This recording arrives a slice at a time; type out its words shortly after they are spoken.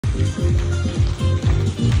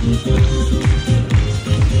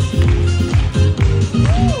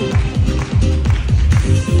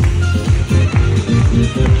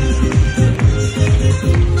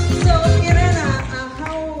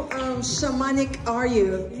Shamanic are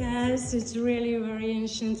you? Yes, it's really a very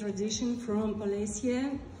ancient tradition from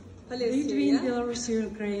Polessia, between Belarus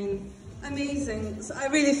and Ukraine. Amazing. So I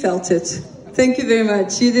really felt it. Thank you very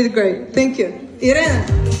much. You did great. Thank you. Irena.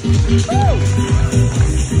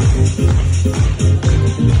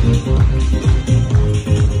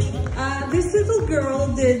 This little girl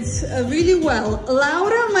did really well.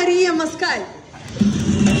 Laura Maria Mascal.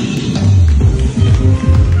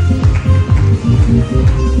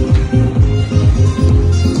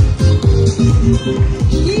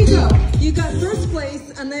 Here you go. You got first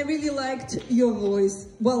place, and I really liked your voice.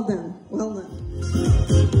 Well done. Well done.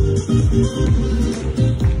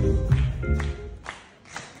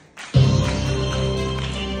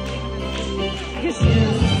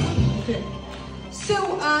 Okay.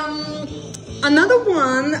 So, another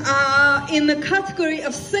one in the category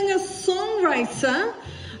of singer-songwriter,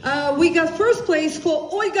 we got first place for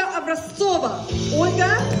Olga Obraztsova.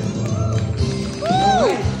 Olga?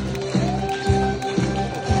 Woo!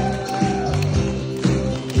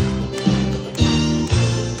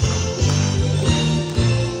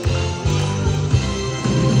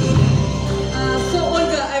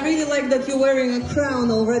 That you're wearing a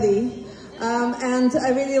crown already, and I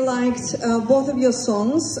really liked both of your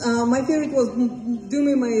songs. My favorite was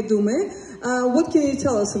Dume Moje Dume. What can you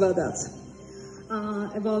tell us about that?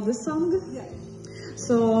 About this song? Yeah.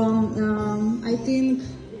 So I think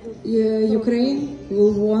Ukraine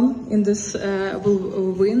will win in this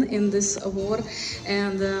war.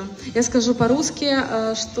 And я скажу по-русски,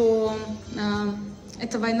 что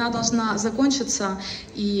эта война должна закончиться,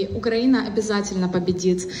 и Украина обязательно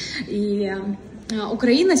победит. И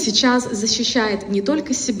Украина сейчас защищает не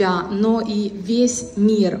только себя, но и весь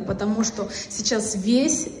мир, потому что сейчас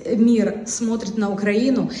весь мир смотрит на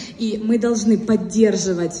Украину, и мы должны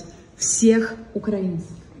поддерживать всех украинцев.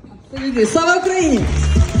 Слава Украине!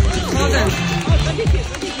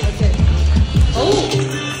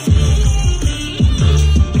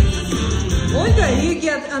 Olga, you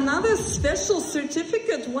get another special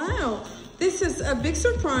certificate. Wow, this is a big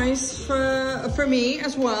surprise for me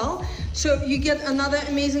as well. So you get another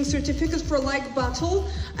amazing certificate for Like Battle,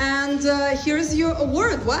 and here's your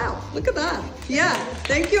award. Wow, look at that. Yeah,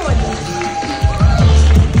 thank you, Olga.